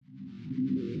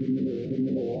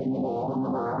So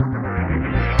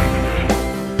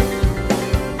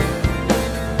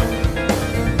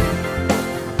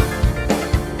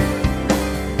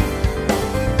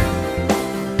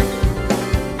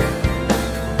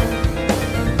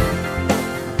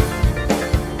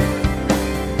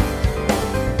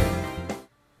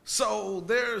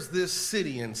there's this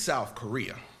city in South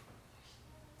Korea,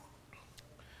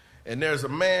 and there's a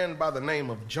man by the name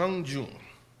of Jung Joon,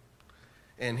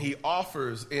 and he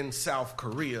offers in South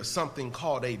Korea something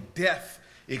called a death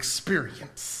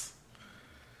experience,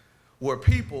 where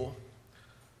people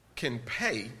can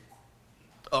pay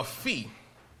a fee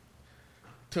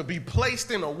to be placed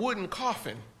in a wooden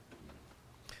coffin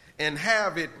and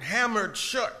have it hammered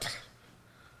shut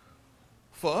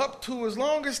for up to as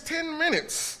long as 10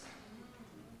 minutes.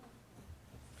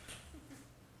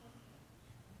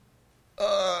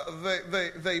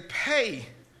 They pay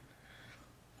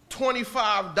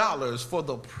 $25 for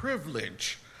the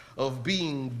privilege of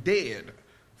being dead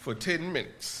for 10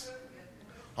 minutes.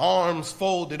 Arms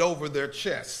folded over their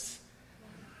chests.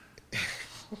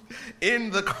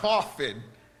 In the coffin,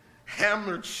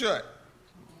 hammered shut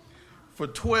for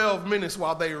 12 minutes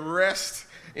while they rest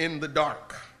in the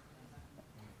dark.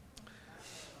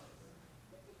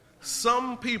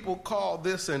 Some people call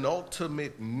this an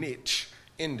ultimate niche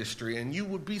industry, and you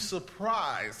would be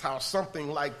surprised how something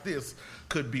like this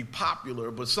could be popular.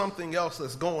 But something else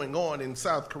that's going on in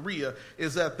South Korea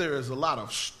is that there is a lot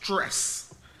of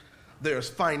stress. There's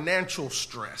financial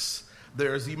stress.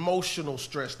 There's emotional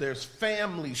stress. There's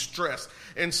family stress.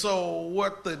 And so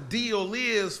what the deal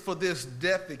is for this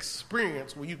death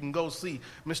experience, where you can go see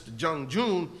Mr. Jung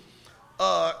Joon,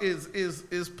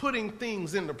 is putting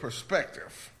things into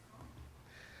perspective.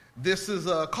 This is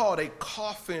called a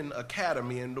coffin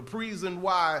academy, and the reason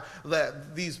why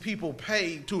that these people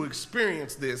pay to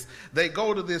experience this, they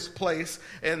go to this place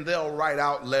and they'll write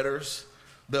out letters.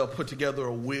 They'll put together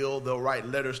a will. They'll write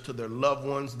letters to their loved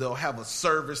ones. They'll have a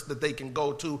service that they can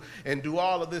go to and do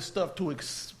all of this stuff to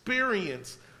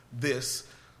experience this,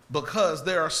 because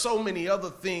there are so many other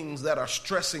things that are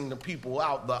stressing the people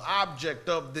out. The object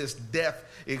of this death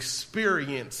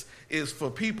experience is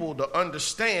for people to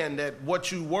understand that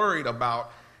what you worried about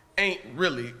ain't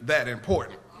really that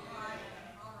important.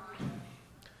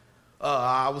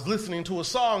 I was listening to a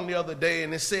song the other day,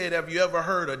 and it said, have you ever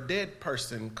heard a dead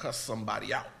person cuss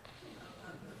somebody out?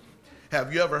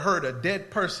 Have you ever heard a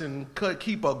dead person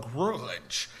keep a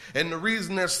grudge? And the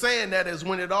reason they're saying that is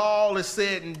when it all is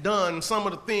said and done, some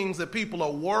of the things that people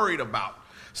are worried about,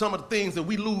 some of the things that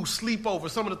we lose sleep over,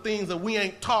 some of the things that we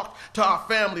ain't talked to our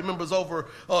family members over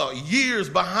years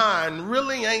behind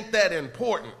really ain't that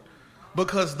important,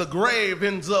 because the grave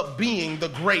ends up being the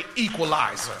great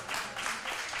equalizer.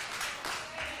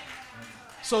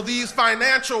 So these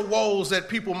financial woes that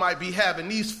people might be having,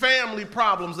 these family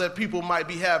problems that people might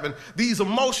be having, these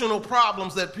emotional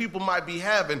problems that people might be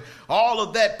having, all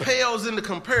of that pales into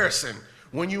comparison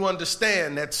when you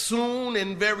understand that soon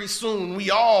and very soon we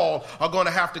all are going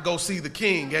to have to go see the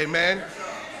King. Amen.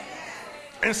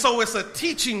 And so it's a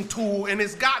teaching tool, and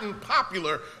it's gotten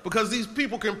popular because these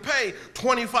people can pay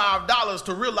 $25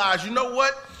 to realize, you know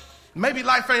what? Maybe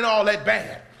life ain't all that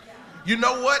bad. You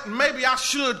know what? Maybe I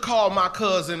should call my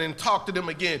cousin and talk to them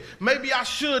again. Maybe I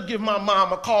should give my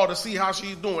mom a call to see how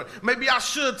she's doing. Maybe I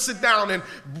should sit down and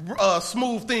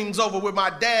smooth things over with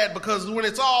my dad, because when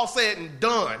it's all said and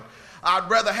done, I'd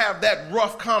rather have that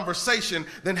rough conversation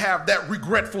than have that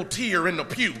regretful tear in the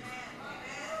pew.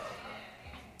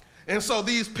 And so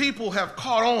these people have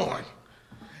caught on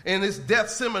in this death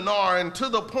seminar, and to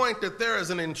the point that there is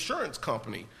an insurance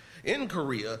company in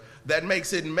Korea that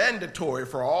makes it mandatory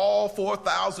for all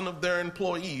 4,000 of their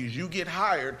employees. You get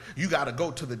hired, you got to go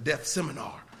to the death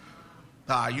seminar.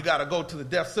 You got to go to the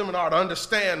death seminar to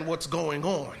understand what's going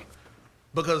on,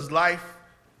 because life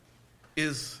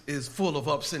is full of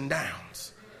ups and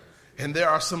downs, and there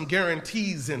are some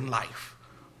guarantees in life.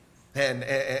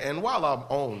 And while I'm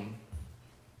on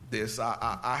this,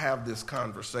 I have this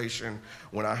conversation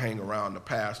when I hang around the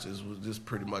pastors. This is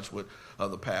pretty much what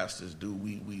other pastors do.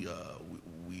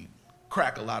 We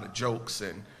crack a lot of jokes,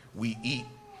 and we eat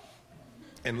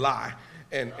and lie,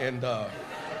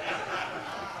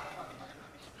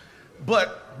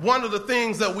 but one of the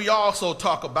things that we also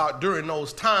talk about during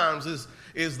those times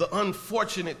is the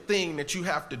unfortunate thing that you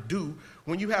have to do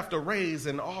when you have to raise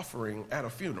an offering at a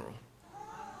funeral.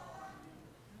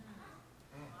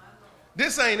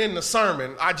 This ain't in the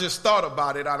sermon. I just thought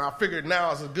about it, and I figured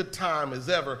now is a good time as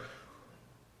ever.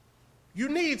 You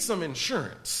need some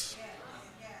insurance.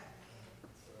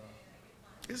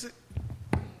 Is it?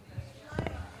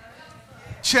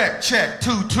 Check,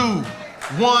 2, 2,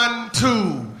 1,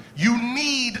 2. You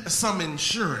need some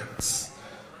insurance.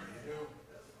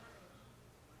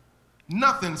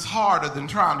 Nothing's harder than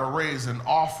trying to raise an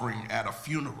offering at a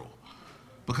funeral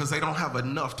because they don't have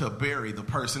enough to bury the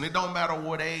person. It don't matter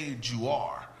what age you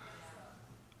are.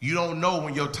 You don't know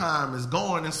when your time is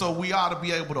going, and so we ought to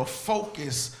be able to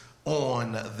focus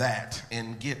on that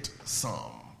and get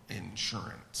some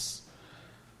insurance.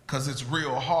 Because it's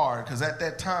real hard, because at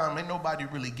that time, ain't nobody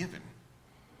really giving.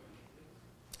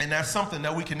 And that's something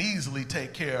that we can easily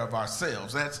take care of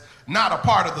ourselves. That's not a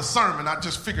part of the sermon. I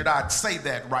just figured I'd say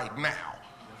that right now.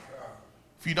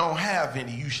 If you don't have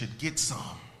any, you should get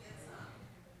some.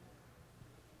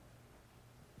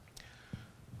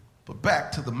 But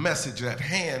back to the message at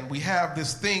hand, we have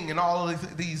this thing, and all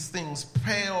of these things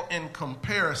pale in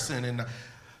comparison. And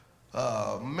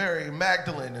Mary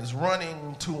Magdalene is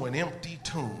running to an empty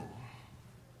tomb.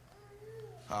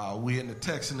 We in the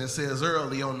text, and it says,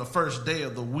 early on the first day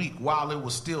of the week, while it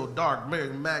was still dark, Mary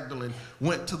Magdalene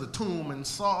went to the tomb and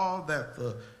saw that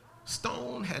the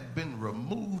stone had been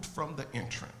removed from the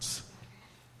entrance.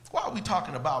 While we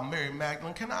talking about Mary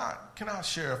Magdalene, can I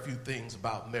share a few things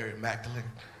about Mary Magdalene?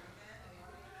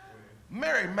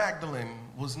 Mary Magdalene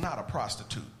was not a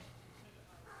prostitute.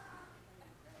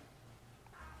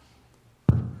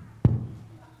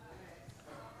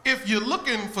 If you're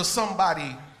looking for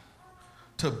somebody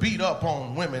to beat up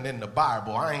on women in the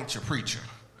Bible, I ain't your preacher.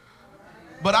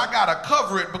 But I got to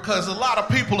cover it because a lot of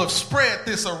people have spread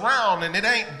this around and it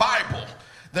ain't Bible.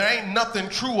 There ain't nothing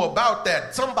true about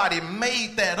that. Somebody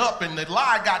made that up and the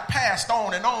lie got passed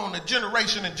on to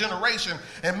generation and generation,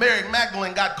 and Mary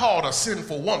Magdalene got called a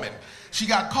sinful woman. She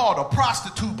got called a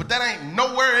prostitute, but that ain't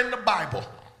nowhere in the Bible.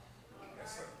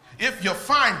 If you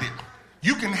find it,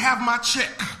 you can have my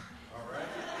check.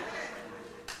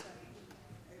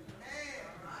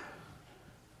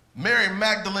 Mary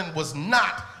Magdalene was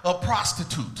not a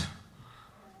prostitute.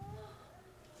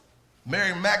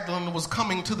 Mary Magdalene was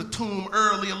coming to the tomb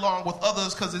early along with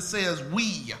others, because it says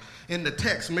we in the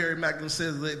text. Mary Magdalene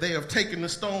says that they have taken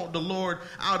the Lord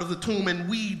out of the tomb, and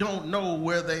we don't know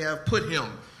where they have put him.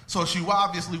 So she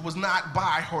obviously was not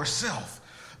by herself.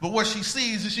 But what she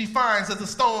sees is she finds that the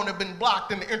stone had been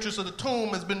blocked and the entrance of the tomb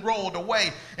has been rolled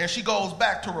away. And she goes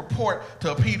back to report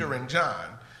to Peter and John.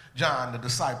 John, the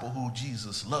disciple who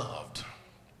Jesus loved.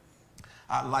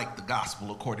 I like the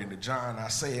gospel according to John. I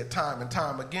say it time and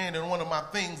time again. And one of my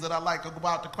things that I like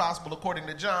about the gospel according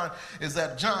to John is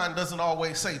that John doesn't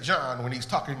always say John when he's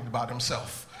talking about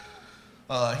himself.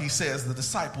 He says the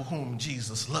disciple whom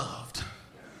Jesus loved.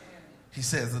 He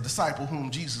says the disciple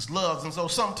whom Jesus loves. And so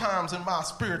sometimes in my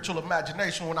spiritual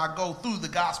imagination, when I go through the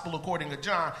gospel according to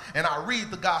John and I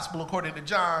read the gospel according to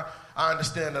John, I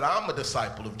understand that I'm a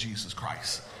disciple of Jesus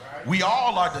Christ. We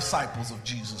all are disciples of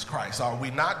Jesus Christ, are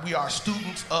we not? We are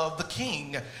students of the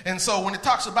King. And so when it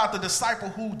talks about the disciple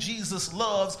who Jesus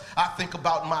loves, I think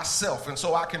about myself. And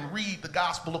so I can read the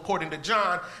gospel according to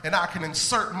John and I can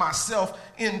insert myself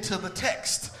into the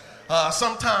text.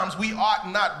 Sometimes we ought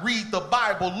not read the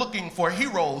Bible looking for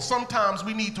heroes. Sometimes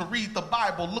we need to read the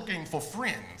Bible looking for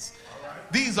friends.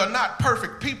 These are not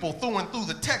perfect people through and through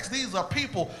the text. These are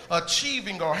people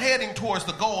achieving or heading towards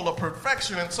the goal of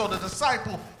perfection. And so the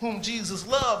disciple whom Jesus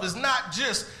loved is not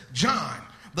just John.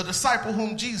 The disciple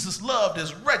whom Jesus loved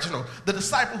is Reginald. The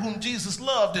disciple whom Jesus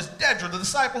loved is Dedra. The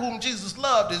disciple whom Jesus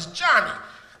loved is Johnny.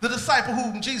 The disciple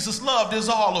whom Jesus loved is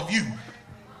all of you.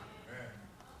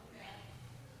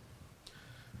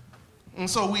 And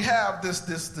so we have this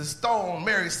stone.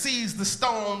 Mary sees the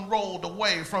stone rolled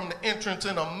away from the entrance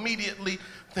and immediately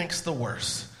thinks the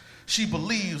worst. She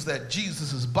believes that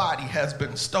Jesus' body has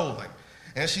been stolen.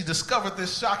 And she discovered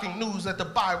this shocking news that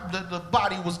the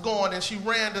body was gone, and she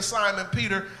ran to Simon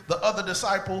Peter, the other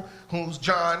disciple, who's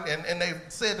John, and they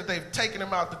said that they've taken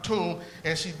him out the tomb,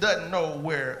 and she doesn't know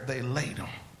where they laid him.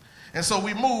 And so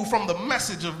we move from the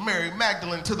message of Mary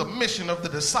Magdalene to the mission of the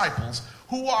disciples.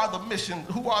 Who are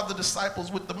the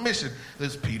disciples with the mission?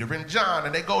 There's Peter and John,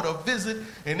 and they go to visit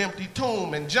an empty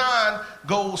tomb, and John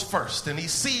goes first, and he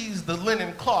sees the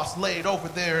linen cloths laid over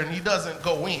there, and he doesn't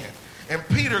go in. And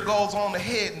Peter goes on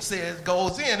ahead and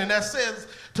goes in, and that says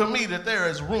to me that there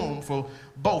is room for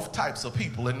both types of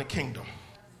people in the kingdom.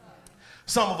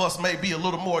 Some of us may be a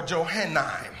little more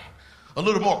Johannine, a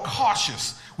little more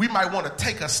cautious. We might want to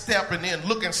take a step and then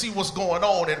look and see what's going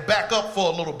on and back up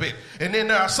for a little bit. And then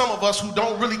there are some of us who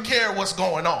don't really care what's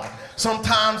going on.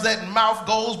 Sometimes that mouth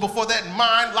goes before that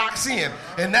mind locks in.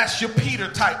 And that's your Peter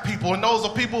type people. And those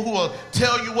are people who will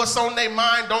tell you what's on their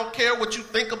mind, don't care what you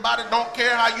think about it, don't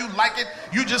care how you like it.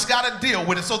 You just got to deal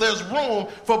with it. So there's room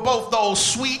for both those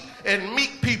sweet and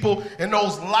meek people and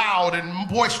those loud and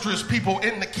boisterous people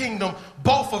in the kingdom,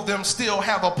 both of them still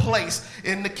have a place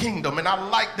in the kingdom. And I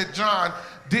like that John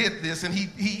did this, and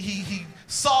he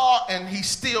saw and he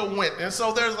still went. And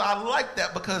so I like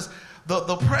that, because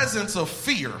the presence of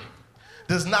fear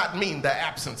does not mean the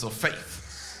absence of faith.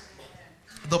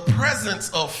 The presence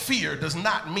of fear does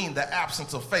not mean the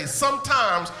absence of faith.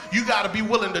 Sometimes you got to be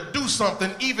willing to do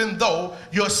something even though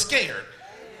you're scared.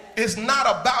 It's not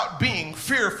about being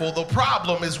fearful. The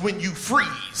problem is when you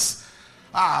freeze.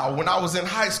 When I was in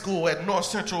high school at North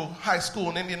Central High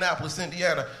School in Indianapolis,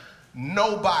 Indiana,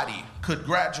 nobody could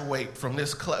graduate from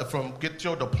get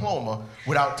your diploma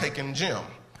without taking gym.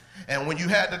 And when you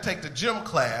had to take the gym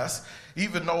class,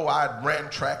 even though I ran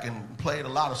track and played a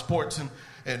lot of sports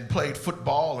and played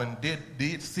football and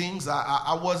did things,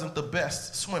 I wasn't the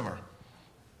best swimmer.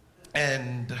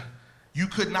 And you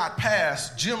could not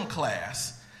pass gym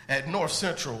class at North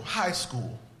Central High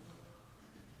School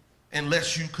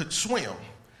unless you could swim.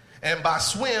 And by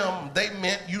swim, they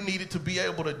meant you needed to be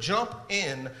able to jump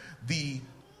in the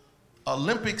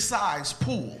Olympic-sized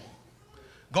pool,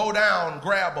 go down,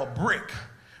 grab a brick,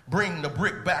 bring the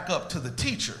brick back up to the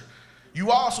teacher.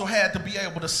 You also had to be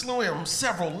able to swim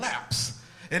several laps.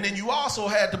 And then you also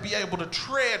had to be able to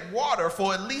tread water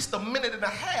for at least a minute and a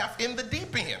half in the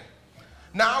deep end.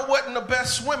 Now, I wasn't the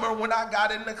best swimmer when I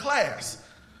got into class.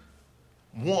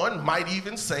 One might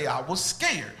even say I was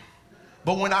scared.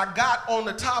 But when I got on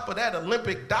the top of that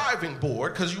Olympic diving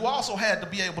board, because you also had to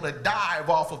be able to dive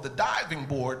off of the diving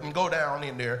board and go down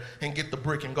in there and get the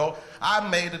brick and go, I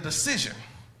made a decision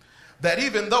that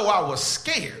even though I was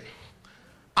scared,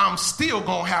 I'm still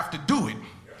going to have to do it.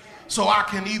 So I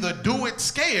can either do it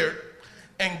scared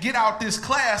and get out this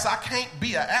class. I can't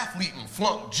be an athlete and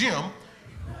flunk gym.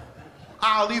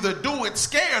 I'll either do it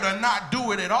scared or not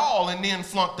do it at all and then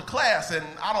flunk the class. And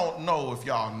I don't know if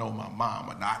y'all know my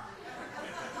mom or not.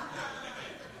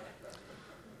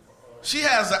 She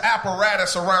has an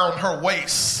apparatus around her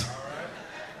waist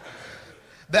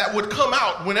that would come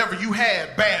out whenever you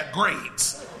had bad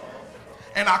grades.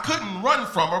 And I couldn't run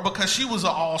from her because she was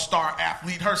an all-star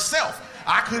athlete herself.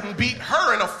 I couldn't beat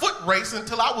her in a foot race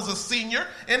until I was a senior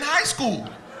in high school.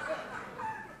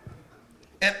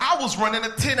 And I was running a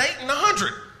 10, 8, and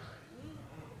 100.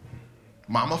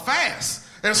 Mama fast.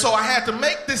 And so I had to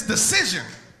make this decision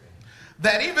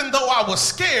that even though I was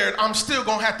scared, I'm still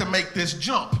going to have to make this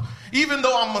jump. Even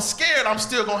though I'm scared, I'm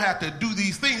still going to have to do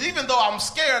these things. Even though I'm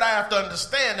scared, I have to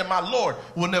understand that my Lord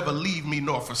will never leave me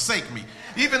nor forsake me.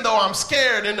 Even though I'm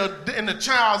scared in the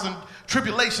trials and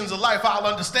tribulations of life, I'll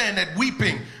understand that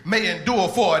weeping may endure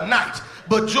for a night,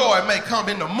 but joy may come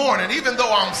in the morning. Even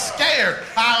though I'm scared,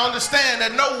 I understand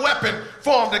that no weapon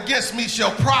formed against me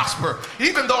shall prosper.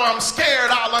 Even though I'm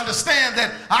scared, I'll understand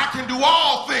that I can do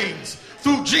all things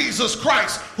through Jesus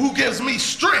Christ who gives me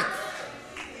strength.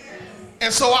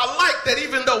 And so I like that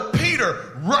even though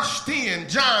Peter rushed in,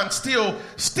 John still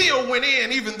went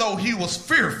in even though he was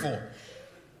fearful.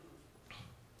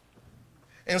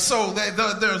 And so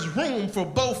there's room for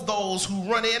both those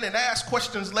who run in and ask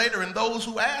questions later and those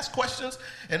who ask questions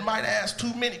and might ask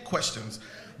too many questions.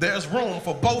 There's room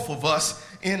for both of us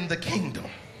in the kingdom.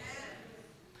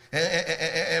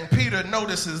 And Peter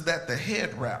notices that the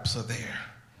head wraps are there.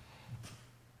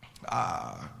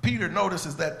 Peter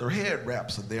notices that the head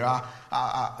wraps are there.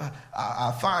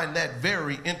 I find that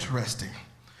very interesting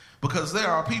because there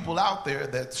are people out there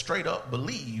that straight up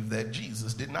believe that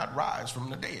Jesus did not rise from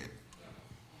the dead.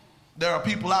 There are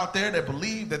people out there that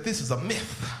believe that this is a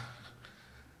myth.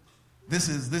 This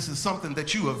is something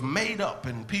that you have made up,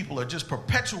 and people are just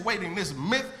perpetuating this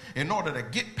myth in order to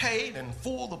get paid and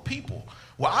fool the people.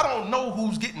 Well, I don't know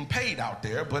who's getting paid out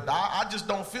there, but I just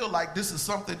don't feel like this is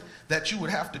something that you would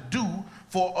have to do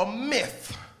for a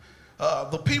myth.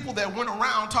 The people that went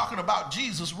around talking about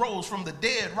Jesus rose from the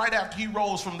dead, right after he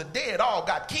rose from the dead, all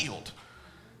got killed,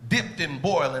 dipped in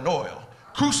boiling oil,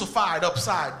 crucified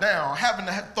upside down, having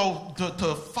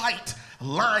to fight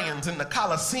lions in the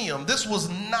Colosseum. This was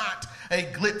not a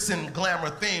glitz and glamour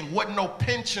thing. Wasn't no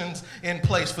pensions in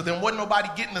place for them. Wasn't nobody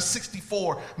getting a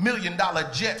 $64 million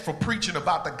jet for preaching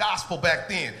about the gospel back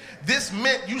then. This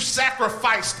meant you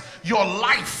sacrificed your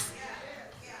life.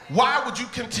 Why would you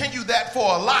continue that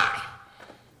for a lie?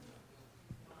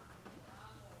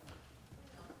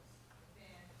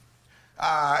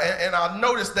 And I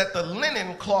noticed that the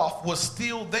linen cloth was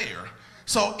still there.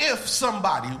 So if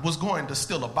somebody was going to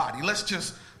steal a body, let's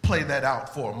just play that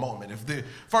out for a moment.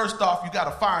 First off, you got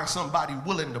to find somebody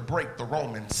willing to break the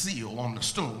Roman seal on the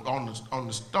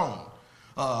stone.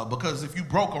 Because if you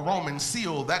broke a Roman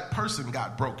seal, that person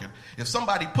got broken. If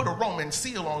somebody put a Roman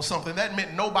seal on something, that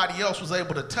meant nobody else was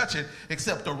able to touch it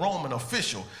except the Roman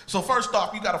official. So first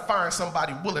off, you got to find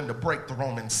somebody willing to break the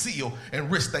Roman seal and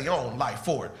risk their own life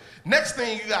for it. Next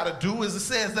thing you got to do is it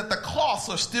says that the cloths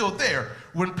are still there.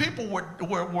 When people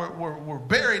were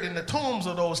buried in the tombs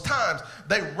of those times,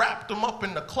 they wrapped them up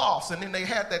in the cloths, and then they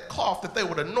had that cloth that they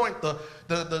would anoint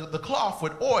the cloth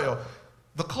with oil.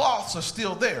 The cloths are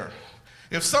still there.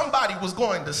 If somebody was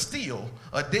going to steal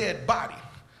a dead body,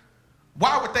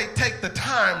 why would they take the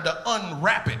time to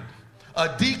unwrap it,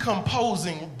 a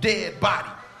decomposing dead body?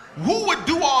 Who would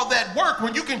do all that work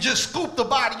when you can just scoop the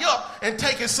body up and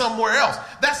take it somewhere else?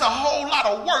 That's a whole lot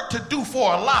of work to do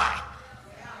for a lie.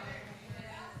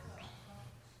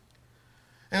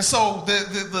 And so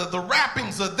the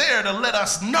wrappings are there to let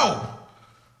us know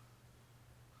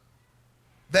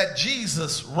that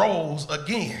Jesus rose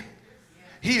again.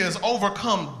 He has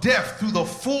overcome death through the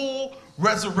full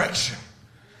resurrection.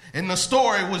 And the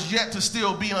story was yet to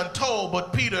still be untold,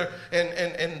 but Peter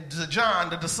and John,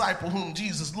 the disciple whom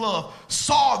Jesus loved,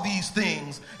 saw these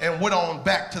things and went on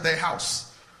back to their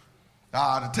house.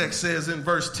 The text says in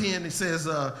verse 10, it says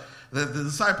that the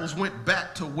disciples went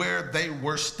back to where they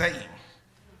were staying.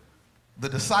 The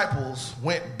disciples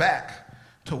went back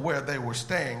to where they were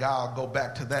staying. I'll go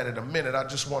back to that in a minute. I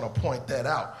just want to point that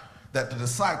out, that the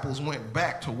disciples went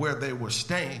back to where they were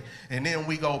staying. And then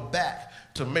we go back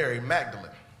to Mary Magdalene,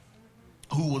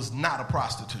 who was not a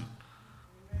prostitute.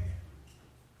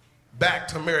 Back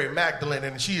to Mary Magdalene,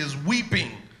 and she is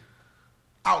weeping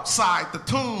outside the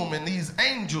tomb, and these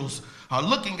angels are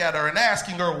looking at her and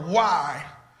asking her, "Why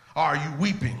are you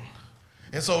weeping?"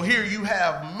 And so here you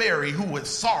have Mary, who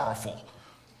is sorrowful.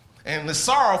 And the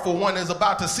sorrowful one is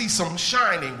about to see some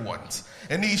shining ones.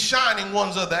 And these shining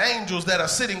ones are the angels that are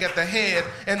sitting at the head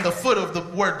and the foot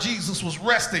of where Jesus was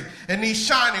resting. And these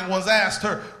shining ones asked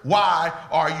her, "Why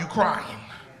are you crying?"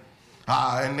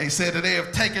 And they said that they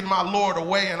have taken my Lord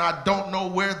away, and I don't know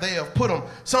where they have put him.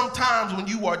 Sometimes when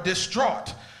you are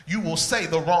distraught, you will say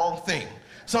the wrong thing.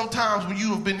 Sometimes when you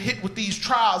have been hit with these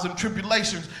trials and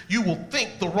tribulations, you will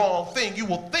think the wrong thing. You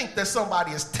will think that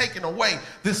somebody has taken away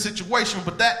this situation,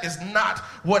 but that is not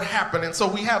what happened. And so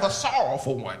we have a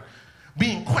sorrowful one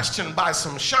being questioned by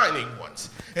some shining ones.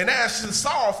 And as the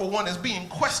sorrowful one is being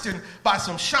questioned by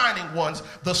some shining ones,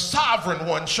 the sovereign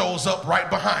one shows up right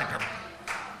behind her.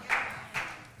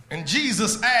 And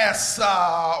Jesus asks,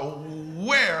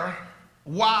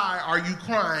 why are you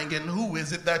crying, and who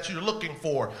is it that you're looking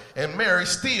for? And Mary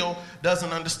still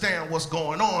doesn't understand what's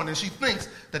going on, and she thinks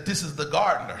that this is the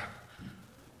gardener.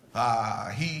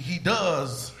 He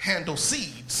does handle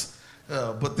seeds,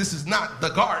 but this is not the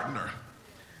gardener.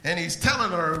 And he's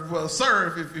telling her, "Well,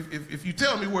 sir, if you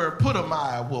tell me where to put him,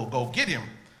 I will go get him."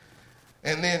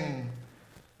 And then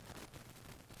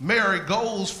Mary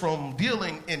goes from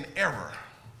dealing in error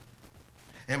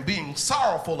and being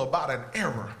sorrowful about an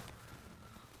error,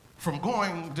 from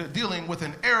going to dealing with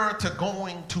an error to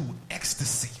going to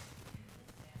ecstasy.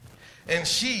 And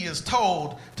she is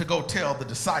told to go tell the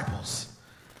disciples.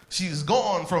 She's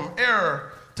gone from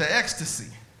error to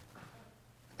ecstasy.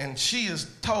 And she is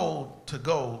told to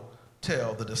go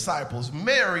tell the disciples.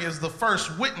 Mary is the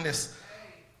first witness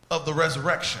of the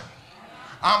resurrection.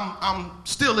 I'm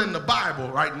still in the Bible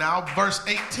right now. Verse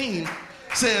 18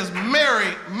 says,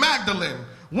 Mary Magdalene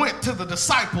went to the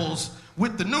disciples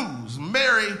with the news.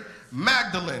 Mary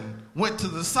Magdalene went to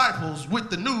the disciples with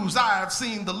the news. "I have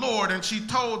seen the Lord." And she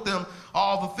told them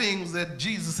all the things that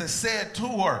Jesus has said to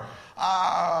her.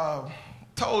 I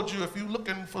told you, if you're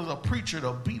looking for a preacher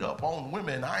to beat up on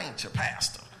women, I ain't your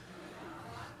pastor.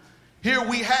 Here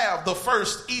we have the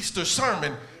first Easter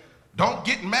sermon. Don't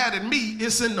get mad at me.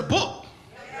 It's in the book.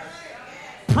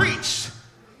 Preached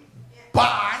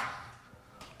by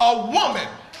a woman.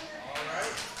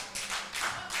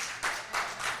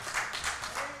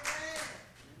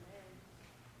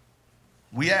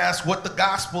 We ask what the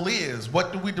gospel is.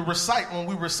 What do we recite when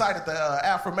we recited the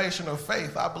affirmation of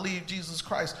faith? I believe Jesus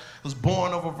Christ was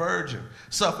born of a virgin,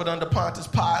 suffered under Pontius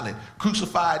Pilate,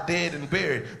 crucified, dead, and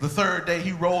buried. The third day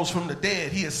he rose from the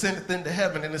dead. He ascended into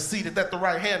heaven and is seated at the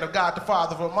right hand of God the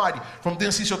Father Almighty. From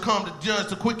thence he shall come to judge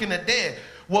the quick and the dead.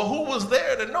 Well, who was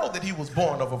there to know that he was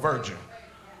born of a virgin?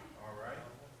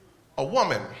 A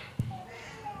woman.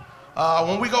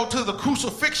 When we go to the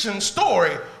crucifixion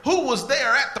story, who was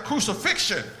there at the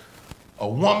crucifixion? A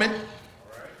woman.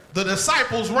 The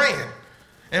disciples ran.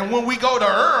 And when we go to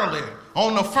early,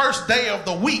 on the first day of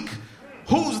the week,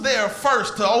 who's there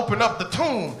first to open up the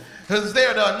tomb? Who's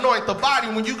there to anoint the body?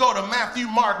 When you go to Matthew,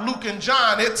 Mark, Luke, and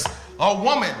John, it's a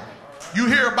woman. You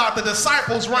hear about the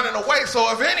disciples running away.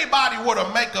 So if anybody were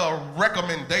to make a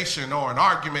recommendation or an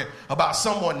argument about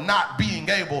someone not being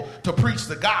able to preach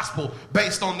the gospel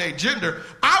based on their gender,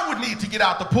 I would need to get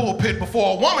out the pulpit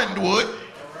before a woman would.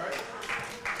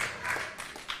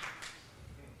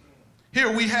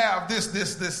 Here we have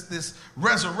this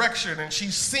resurrection, and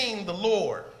she's seen the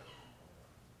Lord.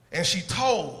 And she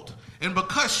told. And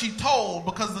because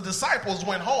the disciples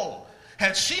went home,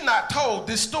 had she not told,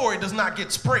 this story does not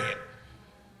get spread.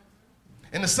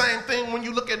 And the same thing when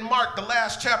you look at Mark, the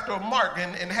last chapter of Mark,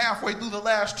 and halfway through the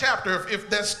last chapter, if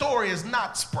that story is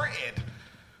not spread,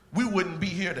 we wouldn't be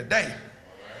here today.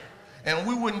 And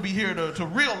we wouldn't be here to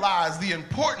realize the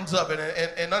importance of it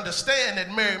and understand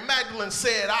that Mary Magdalene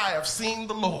said, I have seen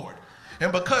the Lord.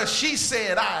 And because she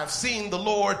said, I have seen the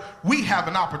Lord, we have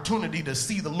an opportunity to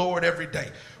see the Lord every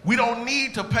day. We don't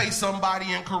need to pay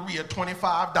somebody in Korea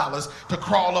 $25 to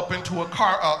crawl up into a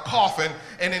coffin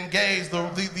and engage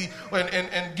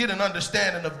and get an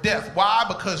understanding of death. Why?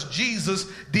 Because Jesus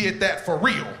did that for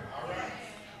real.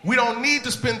 We don't need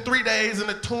to spend 3 days in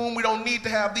a tomb. We don't need to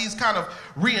have these kind of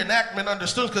reenactment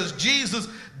understood, because Jesus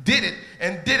did it,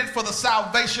 and did it for the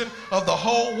salvation of the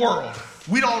whole world.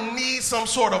 We don't need some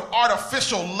sort of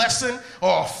artificial lesson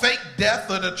or a fake death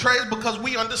or the trace, because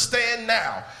we understand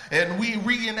now, and we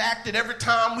reenact it every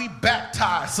time we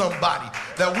baptize somebody,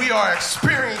 that we are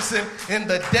experiencing in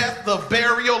the death, the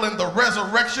burial, and the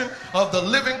resurrection of the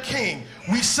living King.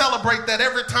 We celebrate that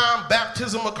every time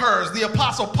baptism occurs. The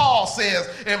Apostle Paul says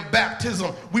in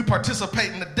baptism, we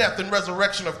participate in the death and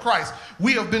resurrection of Christ.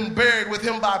 We have been buried with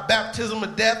him by baptism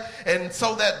of death, and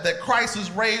so that Christ is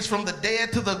raised from the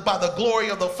dead by the glory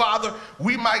of the Father,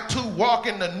 we might too walk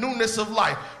in the newness of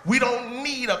life. We don't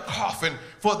need a coffin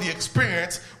for the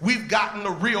experience. We've gotten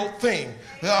the real thing.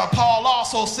 Paul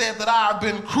also said that I have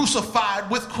been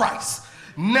crucified with Christ.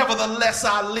 Nevertheless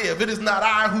I live. It is not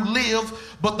I who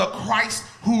live, but the Christ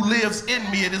who lives in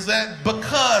me. It is that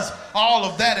because all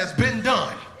of that has been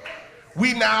done,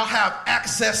 we now have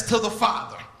access to the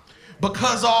Father.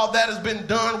 Because all that has been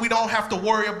done, we don't have to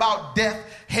worry about death,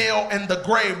 hell, and the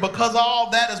grave. Because all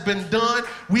that has been done,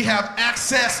 we have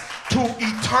access to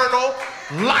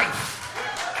eternal life.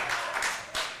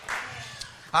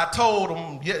 I told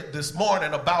him this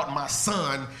morning about my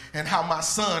son and how my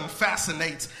son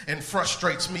fascinates and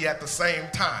frustrates me at the same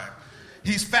time.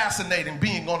 He's fascinating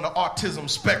being on the autism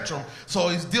spectrum, so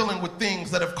he's dealing with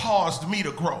things that have caused me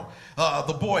to grow.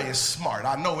 The boy is smart.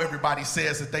 I know everybody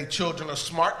says that their children are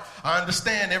smart. I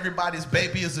understand everybody's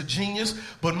baby is a genius,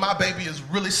 but my baby is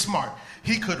really smart.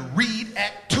 He could read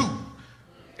at 2.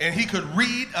 And he could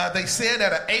read, they said,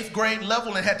 at an 8th grade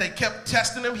level, and had they kept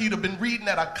testing him, he'd have been reading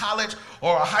at a college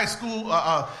or a high school,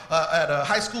 at a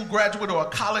high school graduate or a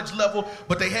college level,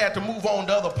 but they had to move on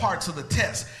to other parts of the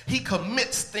test. He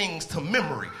commits things to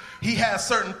memory. He has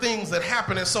certain things that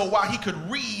happen, and so while he could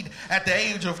read at the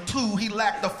age of 2, he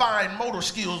lacked the fine motor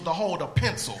skills to hold a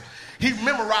pencil. He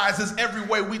memorizes every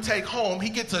way we take home.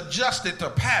 He gets adjusted to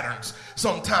patterns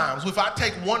sometimes. If I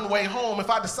take one way home,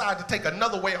 if I decide to take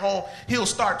another way home, he'll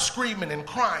start screaming and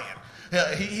crying.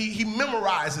 He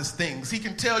memorizes things. He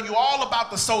can tell you all about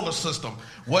the solar system,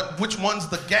 which one's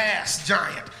the gas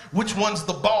giant, which one's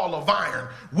the ball of iron,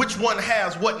 which one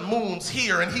has what moons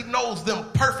here, and he knows them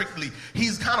perfectly.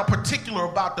 He's kind of particular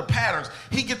about the patterns.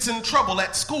 He gets in trouble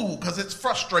at school because it's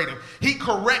frustrating. He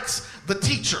corrects the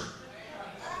teacher.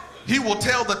 He will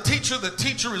tell the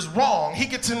teacher is wrong. He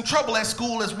gets in trouble at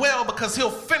school as well because he'll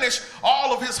finish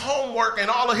all of his homework and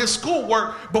all of his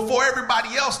schoolwork before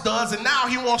everybody else does, and now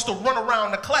he wants to run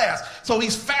around the class. So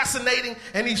he's fascinating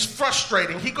and he's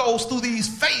frustrating. He goes through these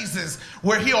phases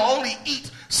where he'll only eat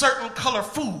certain color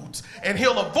foods and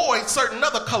he'll avoid certain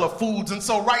other color foods, and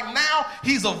so right now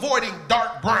he's avoiding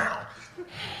dark brown.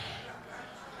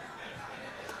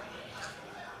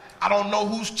 I don't know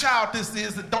whose child this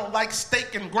is that don't like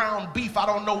steak and ground beef. I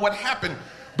don't know what happened,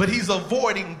 but he's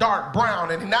avoiding dark brown.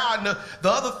 And now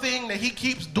the other thing that he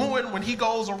keeps doing when he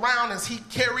goes around is he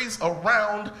carries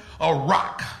around a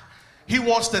rock. He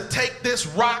wants to take this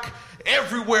rock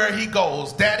everywhere he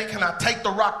goes. Daddy, can I take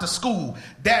the rock to school?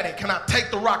 Daddy, can I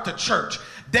take the rock to church?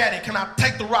 Daddy, can I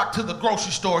take the rock to the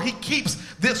grocery store? He keeps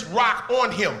this rock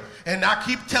on him, and I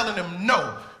keep telling him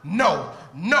no.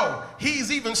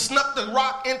 He's even snuck the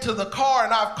rock into the car,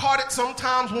 and I've caught it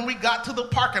sometimes when we got to the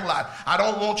parking lot. I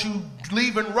don't want you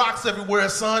leaving rocks everywhere,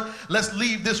 son. Let's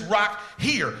leave this rock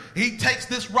here. He takes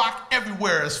this rock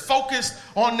everywhere, is focused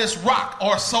on this rock,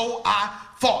 or so I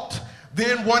thought.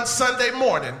 Then one Sunday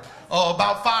morning,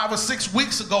 about 5 or 6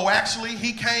 weeks ago, actually,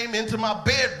 he came into my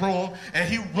bedroom and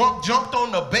he jumped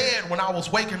on the bed when I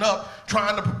was waking up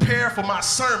trying to prepare for my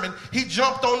sermon. He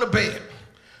jumped on the bed,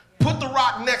 put the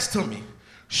rock next to me,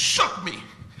 shook me,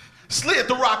 slid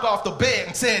the rock off the bed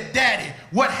and said, "Daddy,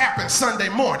 what happened Sunday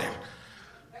morning?"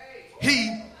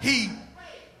 He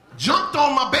jumped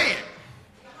on my bed,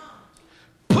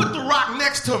 put the rock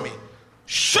next to me,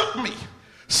 shook me,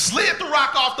 slid the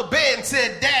rock off the bed and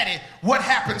said, "Daddy, what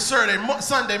happened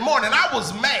Sunday morning?" I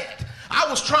was mad. I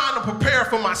was trying to prepare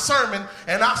for my sermon,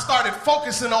 and I started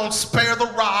focusing on spare the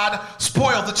rod,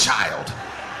 spoil the child.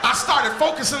 I started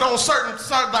focusing on certain,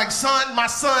 like, son, my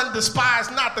son, despise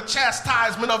not the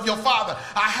chastisement of your father.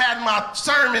 I had my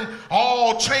sermon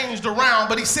all changed around,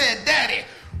 but he said, "Daddy,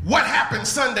 what happened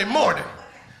Sunday morning?"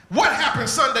 "What happened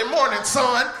Sunday morning,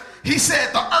 son?" He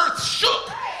said, "The earth shook.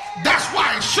 That's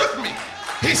why it shook me."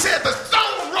 He said, "The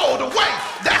stone rolled away.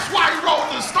 That's why he rolled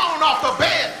the stone off the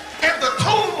bed. And the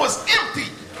tomb was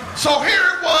empty." So here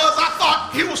it was. I thought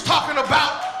he was talking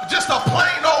about just a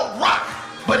plain old rock,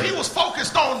 but he was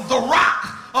focused on the rock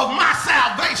of my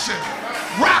salvation.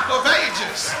 Rock of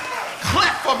ages,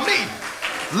 cleft for me.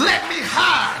 Let me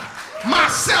hide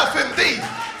myself in thee.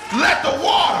 Let the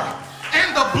water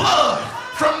and the blood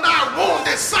from thy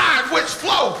wounded side which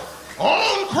flow.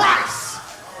 On Christ,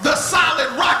 the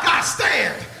solid rock I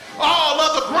stand. All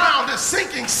other ground is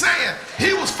sinking sand.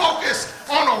 He was focused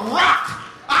on a rock.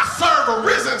 I serve a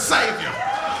risen Savior.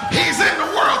 He's in the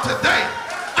world today.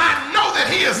 I know that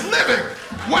he is living,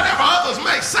 whatever others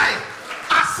may say.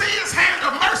 I see his hand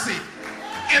of mercy,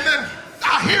 and then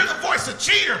I hear the voice of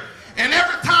cheer, and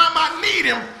every time I need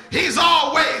him, he's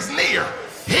always near.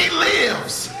 He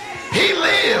lives. He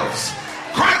lives.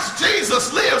 Christ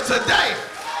Jesus lives today.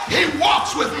 He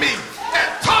walks with me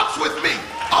and talks with me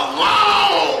a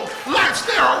long life's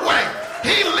narrow way.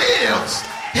 He lives.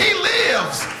 He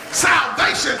lives.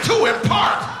 Salvation to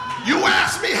impart. You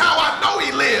ask me how I know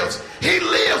he lives. He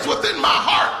lives within my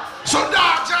heart. So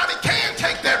now Johnny can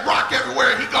take that rock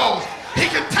everywhere he goes. He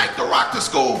can take the rock to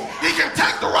school. He can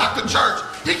take the rock to church.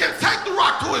 He can take the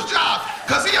rock to his job,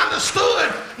 because he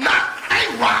understood not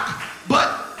a rock,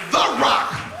 but the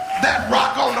rock. That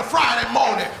rock on the Friday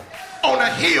morning on a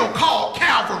hill called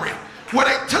Calvary, where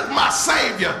they took my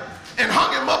Savior and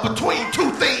hung him up between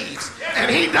two thieves, and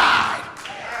he died.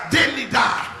 Didn't he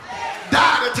die?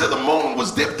 Died until the moon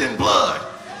was dipped in blood.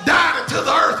 Died until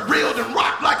the earth reeled and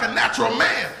rocked like a natural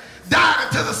man. Died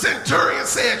until the centurion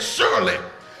said, "Surely,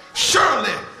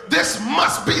 surely this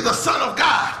must be the Son of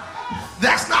God."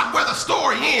 That's not where the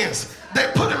story ends. They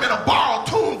put him in a borrowed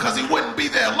tomb because he wouldn't be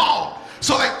there long.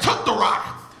 So they took the rock,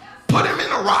 put him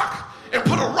in a rock, and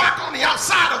put a rock on the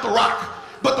outside of the rock.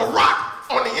 But the rock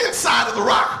on the inside of the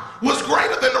rock was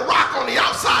greater than the rock on the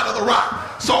outside of the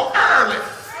rock. So early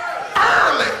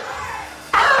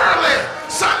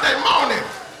Sunday morning,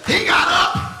 he got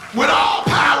up with all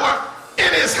power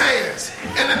in his hands.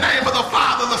 In the name of the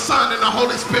Father, the Son, and the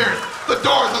Holy Spirit, the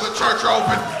doors of the church are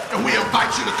open, and we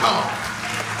invite you to come.